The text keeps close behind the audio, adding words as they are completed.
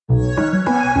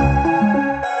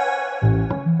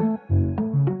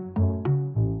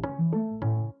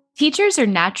Teachers are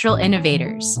natural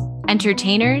innovators,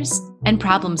 entertainers, and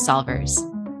problem solvers.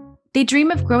 They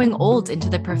dream of growing old into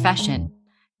the profession,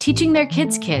 teaching their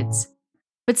kids' kids.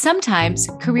 But sometimes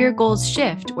career goals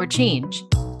shift or change,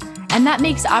 and that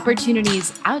makes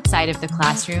opportunities outside of the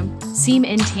classroom seem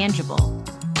intangible.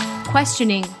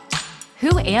 Questioning,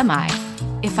 who am I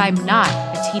if I'm not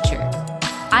a teacher?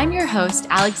 I'm your host,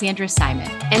 Alexandra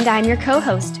Simon. And I'm your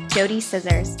co-host, Jody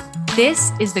Scissors.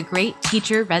 This is The Great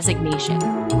Teacher Resignation.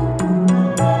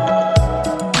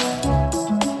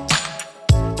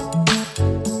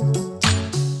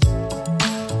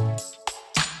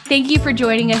 Thank you for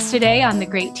joining us today on The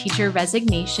Great Teacher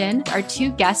Resignation. Our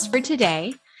two guests for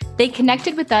today, they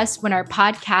connected with us when our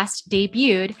podcast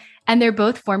debuted, and they're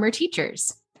both former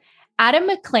teachers. Adam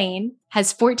McLean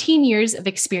has 14 years of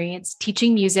experience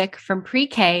teaching music from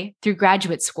pre-K through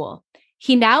graduate school.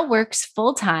 He now works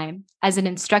full-time as an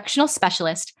instructional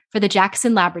specialist for the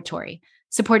Jackson Laboratory,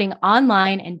 supporting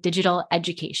online and digital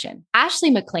education. Ashley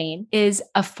McLean is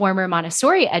a former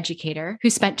Montessori educator who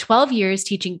spent 12 years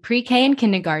teaching pre-K and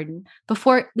kindergarten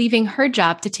before leaving her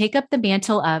job to take up the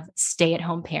mantle of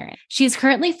stay-at-home parent. She is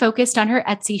currently focused on her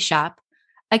Etsy shop,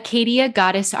 Acadia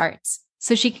Goddess Arts,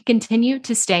 so she can continue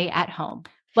to stay at home.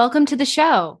 Welcome to the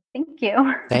show. Thank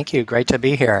you. Thank you. Great to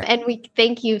be here. And we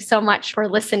thank you so much for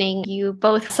listening. You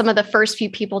both some of the first few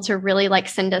people to really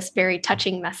send us very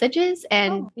touching messages.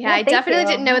 And I definitely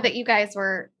didn't know that you guys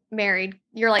were married.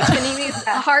 You're sending these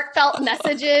heartfelt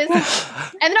messages.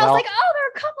 And then I was like, oh, they're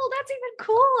a couple. That's even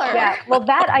cooler. Yeah. Well,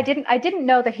 that I didn't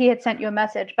know that he had sent you a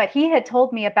message, but he had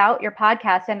told me about your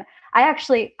podcast. And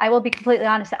I will be completely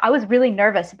honest, I was really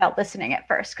nervous about listening at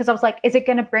first because I was like, is it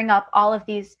going to bring up all of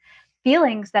these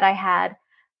feelings that I had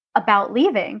about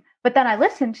leaving? But then I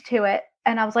listened to it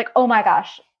and I was like, oh my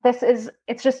gosh,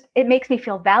 it makes me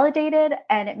feel validated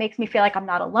and it makes me feel like I'm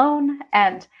not alone.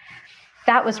 And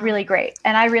that was really great.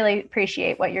 And I really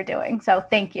appreciate what you're doing. So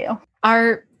thank you.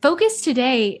 Our focus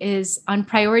today is on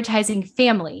prioritizing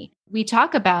family. We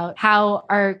talk about how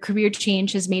our career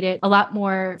change has made it a lot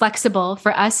more flexible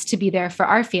for us to be there for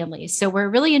our families. So we're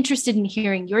really interested in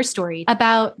hearing your story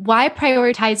about why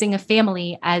prioritizing a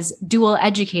family as dual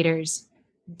educators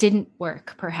didn't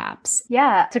work, perhaps.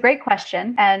 Yeah, it's a great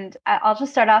question. And I'll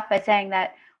just start off by saying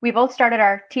that we both started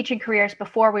our teaching careers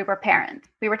before we were parents.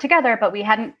 We were together, but we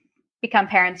hadn't become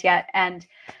parents yet. And,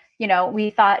 we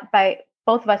thought by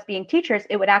both of us being teachers,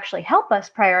 it would actually help us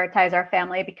prioritize our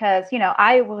family because,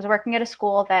 I was working at a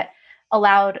school that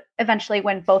allowed eventually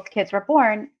when both kids were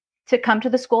born to come to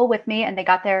the school with me and they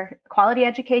got their quality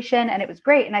education and it was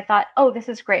great. And I thought, oh, this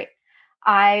is great.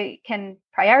 I can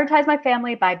prioritize my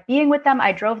family by being with them.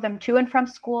 I drove them to and from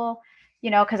school,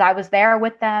 because I was there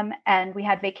with them and we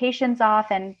had vacations off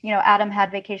and, Adam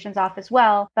had vacations off as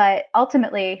well. But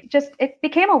ultimately, it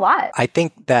became a lot. I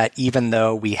think that even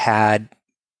though we had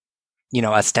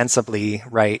ostensibly,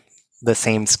 right, the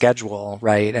same schedule,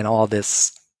 right, and all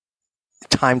this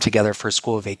time together for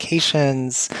school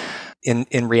vacations,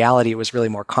 in reality, it was really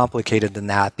more complicated than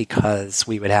that because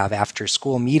we would have after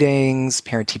school meetings,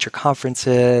 parent-teacher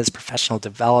conferences, professional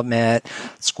development,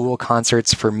 school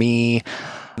concerts for me.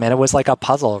 And it was like a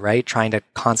puzzle, right? Trying to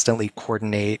constantly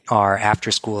coordinate our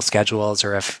after-school schedules,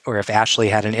 or if Ashley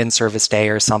had an in-service day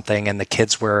or something, and the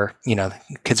kids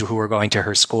who were going to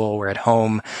her school were at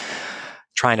home,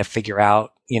 trying to figure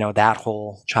out, that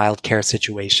whole childcare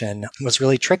situation was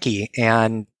really tricky.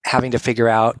 And having to figure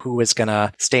out who was going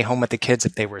to stay home with the kids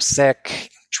if they were sick,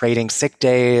 trading sick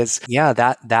days. Yeah,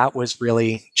 that was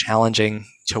really challenging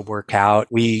to work out.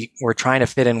 We were trying to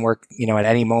fit in work, at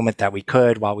any moment that we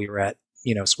could while we were at,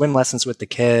 swim lessons with the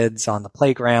kids, on the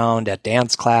playground, at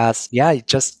dance class. Yeah,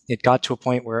 it got to a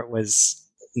point where it was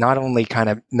not only kind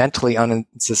of mentally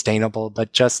unsustainable,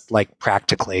 but just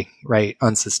practically, right,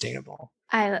 unsustainable.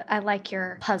 I like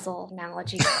your puzzle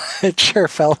analogy. It sure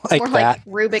felt like more that. Like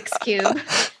Rubik's Cube.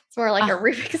 It's more like a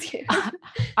Rubik's Cube.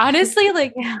 Honestly,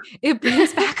 it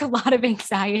brings back a lot of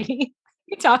anxiety.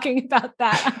 You're talking about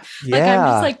that.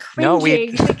 Yeah. I'm just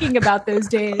cringing thinking about those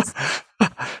days.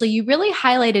 So you really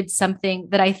highlighted something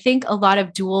that I think a lot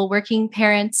of dual working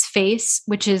parents face,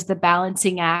 which is the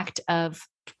balancing act of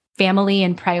family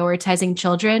and prioritizing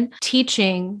children.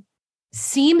 Teaching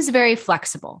seems very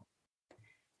flexible.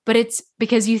 But it's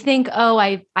because you think, oh,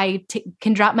 I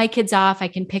can drop my kids off. I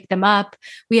can pick them up.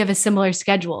 We have a similar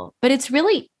schedule, but it's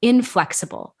really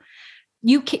inflexible.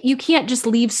 You can't just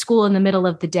leave school in the middle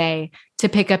of the day to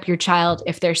pick up your child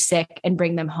if they're sick and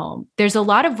bring them home. There's a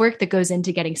lot of work that goes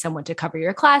into getting someone to cover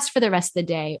your class for the rest of the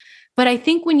day. But I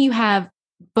think when you have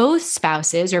both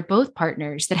spouses or both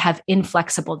partners that have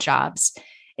inflexible jobs,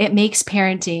 it makes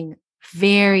parenting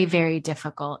very, very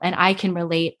difficult. And I can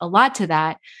relate a lot to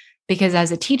that because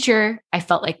as a teacher, I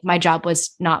felt like my job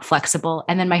was not flexible.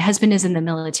 And then my husband is in the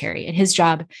military and his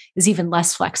job is even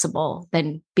less flexible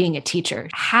than being a teacher.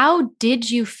 How did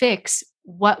you fix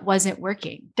what wasn't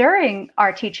working? During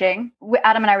our teaching,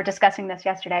 Adam and I were discussing this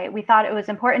yesterday. We thought it was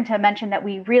important to mention that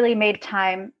we really made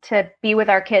time to be with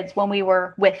our kids when we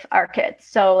were with our kids.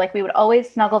 So like we would always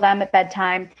snuggle them at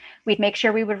bedtime. We'd make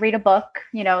sure we would read a book,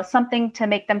 something to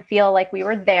make them feel like we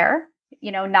were there,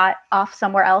 not off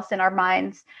somewhere else in our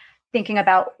minds, thinking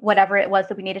about whatever it was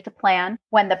that we needed to plan.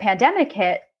 When the pandemic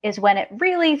hit is when it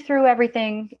really threw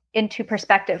everything into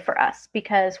perspective for us,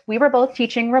 because we were both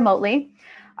teaching remotely.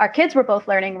 Our kids were both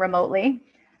learning remotely,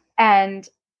 and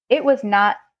it was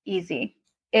not easy.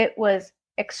 It was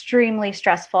extremely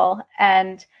stressful.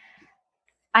 And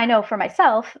I know for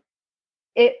myself,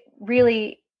 it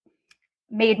really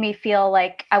made me feel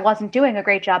like I wasn't doing a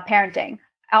great job parenting.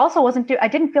 I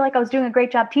didn't feel like I was doing a great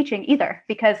job teaching either,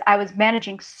 because I was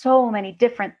managing so many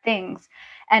different things.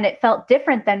 And it felt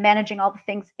different than managing all the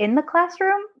things in the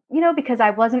classroom, because I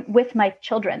wasn't with my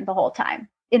children the whole time.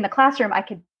 In the classroom,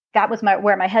 that was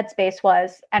where my headspace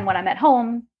was. And when I'm at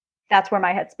home, that's where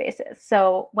my headspace is.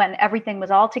 So when everything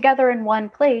was all together in one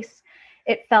place,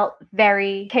 it felt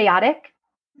very chaotic,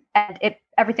 and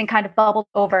everything kind of bubbled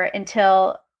over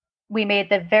until we made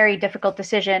the very difficult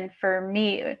decision for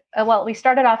me. Well, we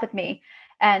started off with me,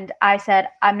 and I said,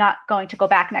 I'm not going to go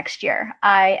back next year.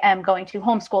 I am going to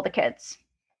homeschool the kids,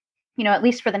 at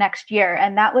least for the next year.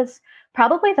 And that was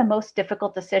probably the most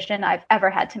difficult decision I've ever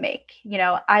had to make.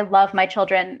 I love my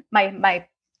children, my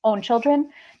own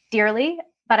children dearly,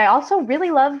 but I also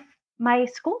really love my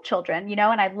school children,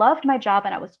 and I loved my job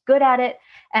and I was good at it.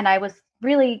 And I was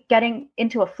really getting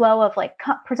into a flow of like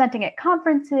presenting at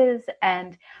conferences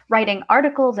and writing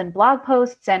articles and blog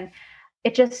posts. And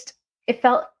it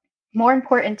felt more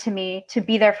important to me to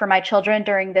be there for my children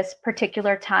during this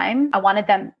particular time. I wanted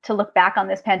them to look back on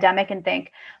this pandemic and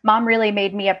think, Mom really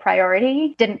made me a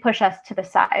priority, didn't push us to the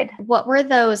side. What were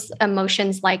those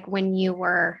emotions like when you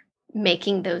were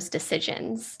making those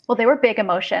decisions? Well, they were big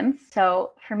emotions.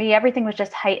 So for me, everything was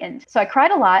just heightened. So I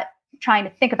cried a lot, trying to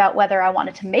think about whether I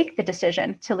wanted to make the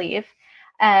decision to leave.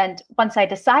 And once I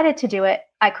decided to do it,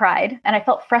 I cried, and I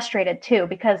felt frustrated too,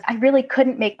 because I really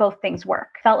couldn't make both things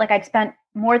work. Felt like I'd spent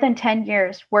more than 10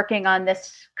 years working on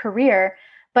this career,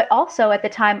 but also at the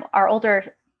time our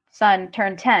older son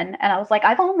turned 10, and I was like,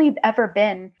 I've only ever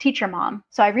been teacher mom.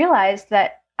 So I realized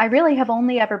that I really have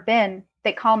only ever been,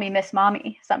 they call me Miss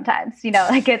Mommy sometimes,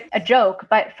 like it's a joke,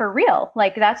 but for real,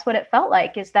 like that's what it felt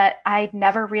like, is that I'd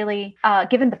never really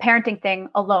given the parenting thing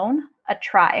alone a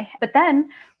try. But then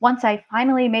once I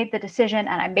finally made the decision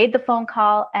and I made the phone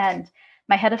call, and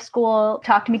my head of school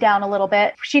talked me down a little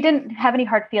bit, she didn't have any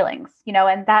hard feelings,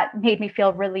 and that made me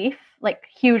feel relief, like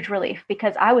huge relief,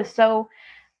 because I was so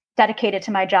dedicated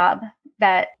to my job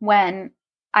that when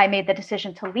I made the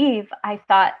decision to leave, I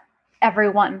thought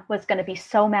everyone was going to be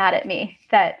so mad at me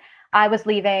that I was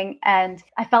leaving, and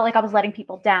I felt like I was letting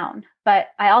people down. But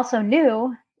I also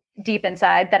knew deep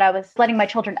inside that I was letting my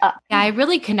children up. Yeah, I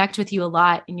really connect with you a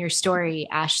lot in your story,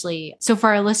 Ashley. So for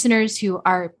our listeners who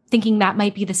are thinking that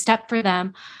might be the step for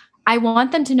them, I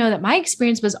want them to know that my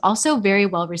experience was also very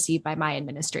well received by my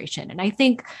administration. And I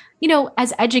think,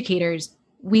 as educators,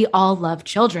 we all love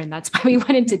children. That's why we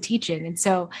went into teaching. And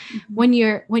so when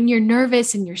you're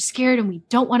nervous and you're scared and we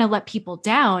don't want to let people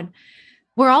down,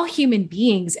 we're all human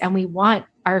beings, and we want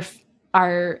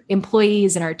our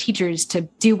employees and our teachers to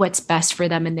do what's best for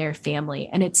them and their family.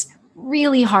 And it's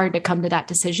really hard to come to that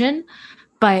decision,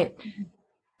 but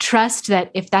trust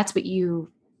that if that's what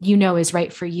you is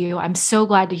right for you. I'm so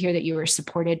glad to hear that you were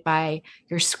supported by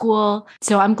your school.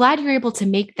 So I'm glad you're able to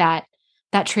make that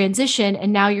transition,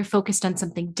 and now you're focused on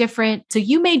something different. So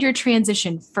you made your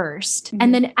transition first. Mm-hmm.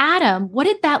 And then Adam, what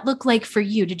did that look like for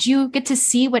you? Did you get to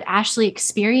see what Ashley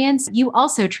experienced? You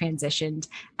also transitioned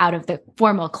out of the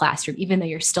formal classroom, even though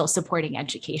you're still supporting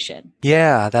education.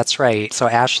 Yeah, that's right. So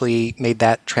Ashley made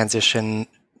that transition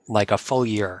like a full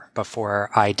year before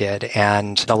I did.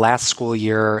 And the last school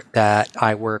year that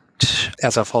I worked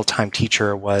as a full-time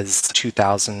teacher was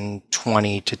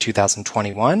 2020 to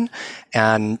 2021.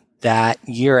 And that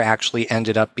year actually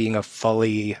ended up being a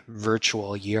fully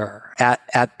virtual year.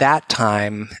 At that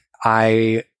time,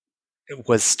 I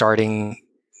was starting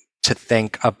to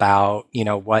think about,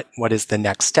 what is the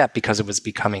next step, because it was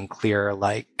becoming clear,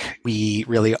 like we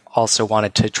really also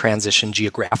wanted to transition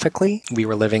geographically. We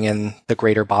were living in the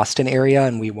greater Boston area,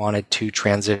 and we wanted to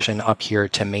transition up here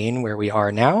to Maine, where we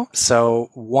are now. So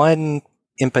one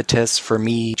impetus for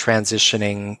me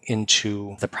transitioning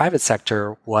into the private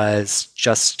sector was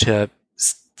just to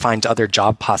find other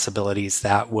job possibilities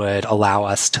that would allow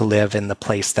us to live in the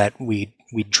place that we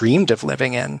dreamed of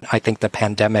living in. I think the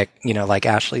pandemic, like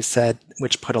Ashley said,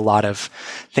 which put a lot of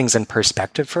things in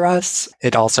perspective for us.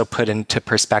 It also put into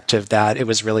perspective that it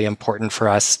was really important for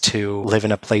us to live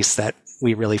in a place that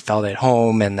we really felt at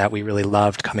home and that we really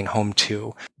loved coming home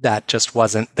to. That just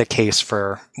wasn't the case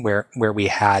for where we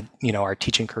had, our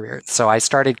teaching career. So I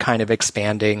started kind of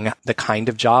expanding the kind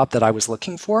of job that I was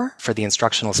looking for the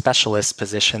instructional specialist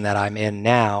position that I'm in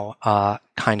now,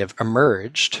 kind of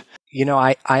emerged.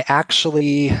 I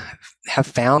actually have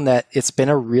found that it's been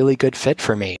a really good fit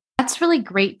for me. That's really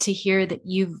great to hear that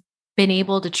you've been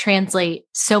able to translate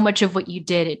so much of what you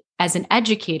did as an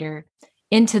educator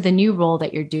into the new role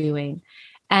that you're doing.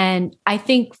 And I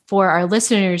think for our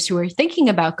listeners who are thinking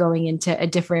about going into a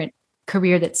different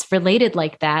career that's related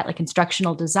like that, like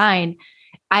instructional design,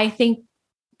 I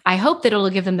hope that it'll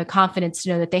give them the confidence to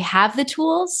know that they have the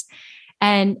tools.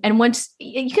 And once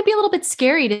it could be a little bit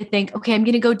scary to think, okay, I'm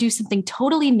going to go do something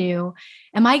totally new.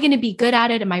 Am I going to be good at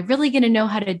it? Am I really going to know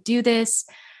how to do this?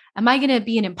 Am I going to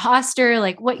be an imposter?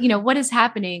 Like what is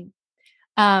happening?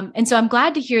 And so I'm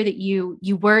glad to hear that you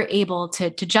were able to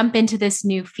jump into this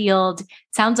new field. It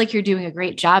sounds like you're doing a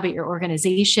great job at your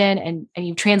organization and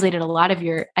you've translated a lot of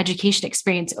your education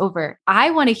experience over.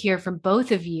 I want to hear from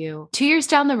both of you 2 years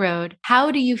down the road.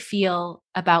 How do you feel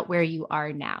about where you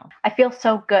are now? I feel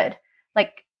so good.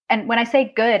 And when I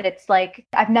say good, it's like,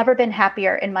 I've never been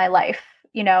happier in my life,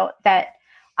 that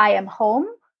I am home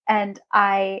and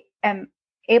I am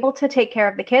able to take care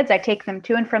of the kids. I take them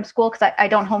to and from school because I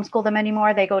don't homeschool them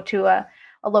anymore. They go to a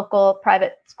local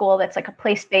private school that's like a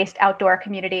place-based outdoor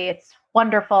community. It's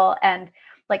wonderful. And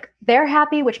they're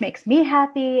happy, which makes me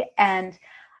happy. And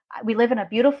we live in a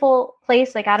beautiful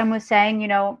place. Like Adam was saying,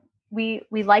 we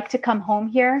like to come home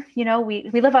here. We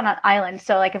live on an island.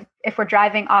 So if we're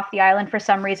driving off the island for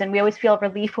some reason, we always feel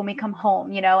relief when we come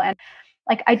home, and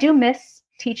I do miss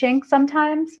teaching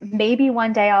sometimes. Maybe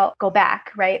one day I'll go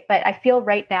back, right? But I feel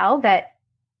right now that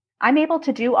I'm able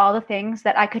to do all the things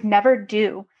that I could never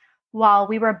do while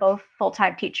we were both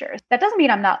full-time teachers. That doesn't mean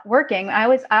I'm not working. I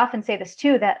often say this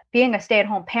too, that being a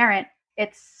stay-at-home parent,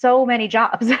 it's so many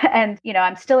jobs and,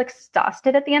 I'm still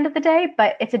exhausted at the end of the day,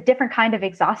 but it's a different kind of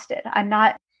exhausted. I'm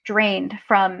not drained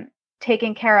from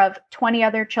taking care of 20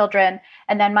 other children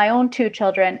and then my own 2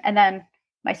 children and then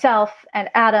myself and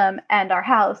Adam and our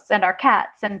house and our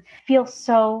cats, and feel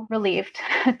so relieved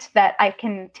that I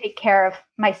can take care of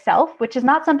myself, which is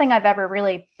not something I've ever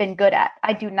really been good at.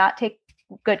 I do not take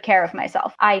good care of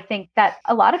myself. I think that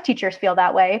a lot of teachers feel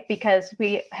that way because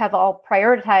we have all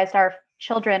prioritized our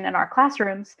children in our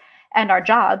classrooms and our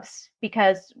jobs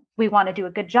because we want to do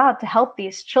a good job to help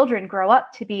these children grow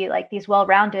up to be like these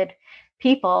well-rounded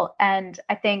people. And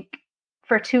I think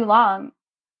for too long,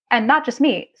 and not just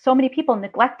me, so many people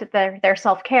neglected their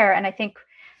self-care. And I think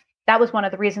that was one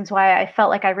of the reasons why I felt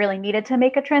like I really needed to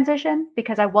make a transition,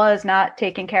 because I was not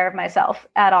taking care of myself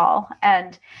at all.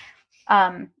 And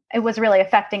it was really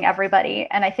affecting everybody.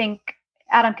 And I think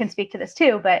Adam can speak to this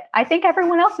too, but I think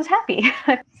everyone else is happy.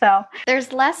 So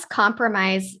there's less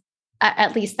compromise.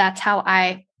 At least that's how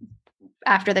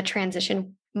after the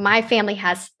transition, my family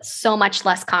has so much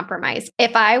less compromise.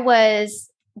 If I was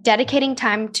dedicating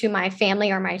time to my family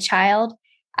or my child,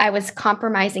 I was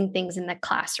compromising things in the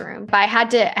classroom. If I had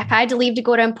to leave to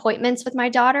go to appointments with my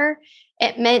daughter,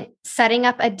 it meant setting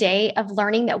up a day of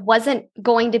learning that wasn't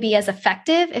going to be as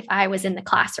effective if I was in the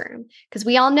classroom. Because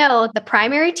we all know the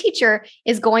primary teacher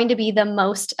is going to be the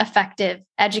most effective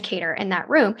educator in that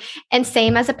room. And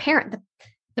same as a parent,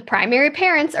 the primary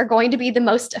parents are going to be the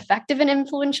most effective and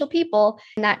influential people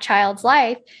in that child's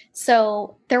life.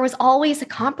 So there was always a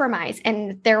compromise,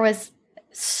 and there was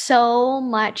so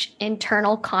much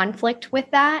internal conflict with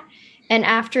that. And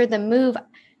after the move,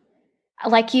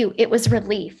 like you, it was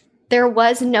relief. There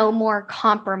was no more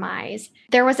compromise.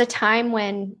 There was a time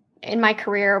in my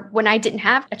career when I didn't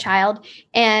have a child,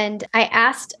 and I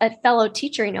asked a fellow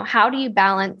teacher, how do you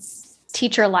balance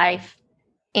teacher life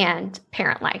and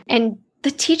parent life? And the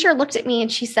teacher looked at me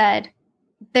and she said,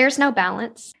 there's no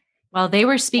balance. Well, they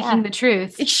were speaking the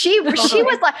truth. She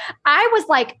was like, I was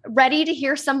like ready to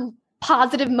hear some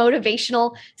positive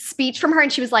motivational speech from her.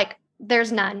 And she was like,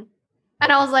 there's none.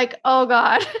 And I was like, oh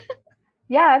God.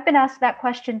 Yeah, I've been asked that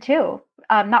question too.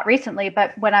 Not recently,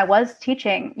 but when I was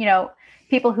teaching,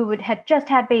 people who had just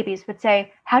had babies would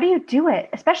say, how do you do it?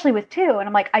 Especially with 2. And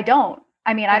I'm like, I don't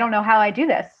know how I do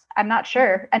this. I'm not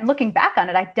sure. And looking back on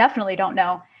it, I definitely don't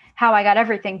know how I got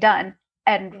everything done.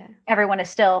 And everyone is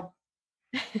still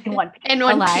in one piece. In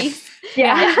one piece.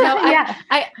 Yeah. No,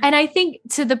 I think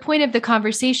to the point of the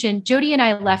conversation, Jody and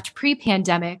I left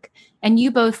pre-pandemic, and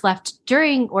you both left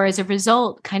during or as a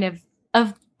result kind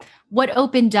of what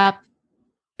opened up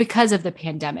because of the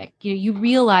pandemic. You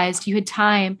realized you had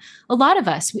time. A lot of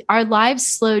us, our lives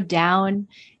slowed down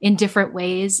in different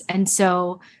ways. And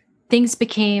so things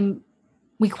became,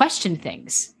 we questioned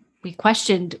things. We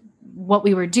questioned what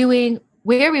we were doing,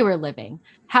 where we were living,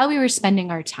 how we were spending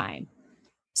our time.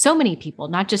 So many people,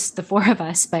 not just the four of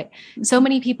us, but so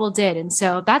many people did. And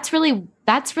so that's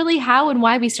really how and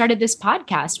why we started this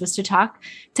podcast, was to talk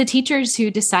to teachers who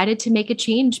decided to make a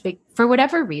change for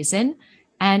whatever reason.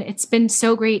 And it's been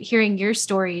so great hearing your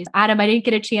stories. Adam, I didn't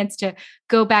get a chance to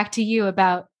go back to you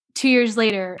about 2 years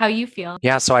later, how you feel.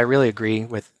 Yeah, so I really agree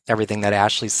with everything that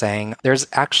Ashley's saying. There's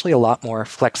actually a lot more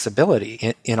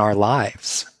flexibility in our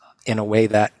lives in a way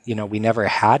that, we never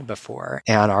had before.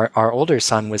 And our older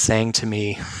son was saying to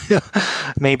me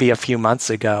maybe a few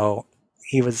months ago,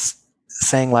 he was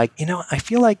saying I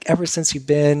feel like ever since you've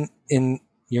been in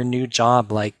your new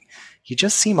job, you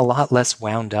just seem a lot less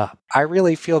wound up. I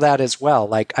really feel that as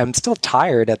well. I'm still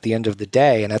tired at the end of the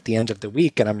day and at the end of the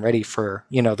week, and I'm ready for,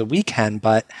 the weekend,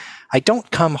 but I don't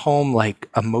come home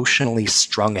emotionally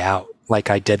strung out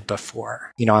like I did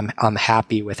before. I'm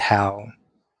happy with how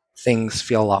things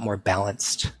feel a lot more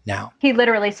balanced now. He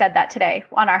literally said that today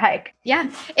on our hike. Yeah.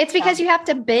 It's because you have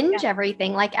to binge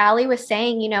everything. Like Allie was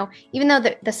saying, even though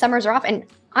the summers are off, and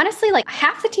honestly,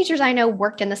 half the teachers I know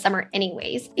worked in the summer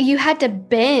anyways, you had to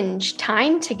binge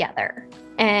time together.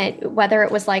 And whether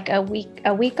it was a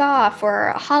week off or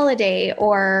a holiday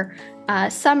or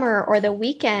summer or the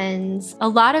weekends. A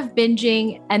lot of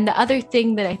binging. And the other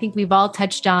thing that I think we've all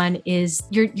touched on is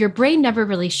your brain never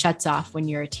really shuts off when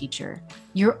you're a teacher.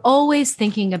 You're always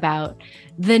thinking about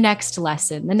the next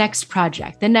lesson, the next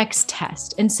project, the next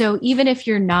test. And so even if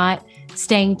you're not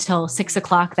staying till 6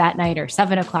 o'clock that night or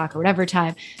 7 o'clock or whatever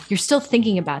time, you're still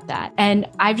thinking about that. And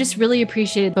I've just really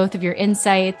appreciated both of your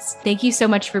insights. Thank you so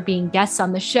much for being guests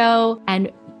on the show. And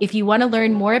if you want to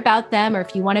learn more about them, or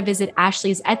if you want to visit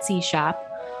Ashley's Etsy shop,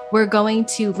 we're going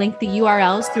to link the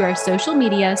URLs through our social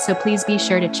media. So please be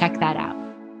sure to check that out.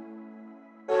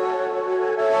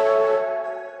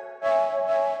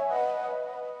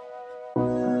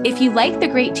 If you like The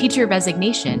Great Teacher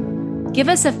Resignation, give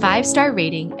us a 5-star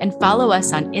rating and follow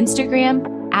us on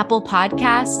Instagram, Apple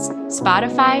Podcasts,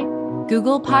 Spotify,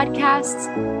 Google Podcasts,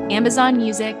 Amazon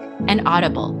Music, and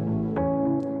Audible.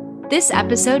 This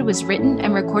episode was written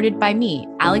and recorded by me,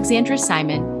 Alexandra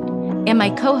Simon, and my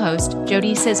co-host,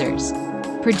 Jody Scissors.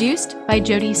 Produced by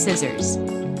Jody Scissors.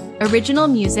 Original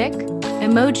music,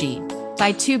 Emoji,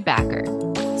 by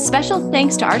TubeBacker. Special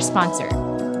thanks to our sponsor,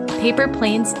 Paper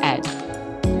Planes Ed.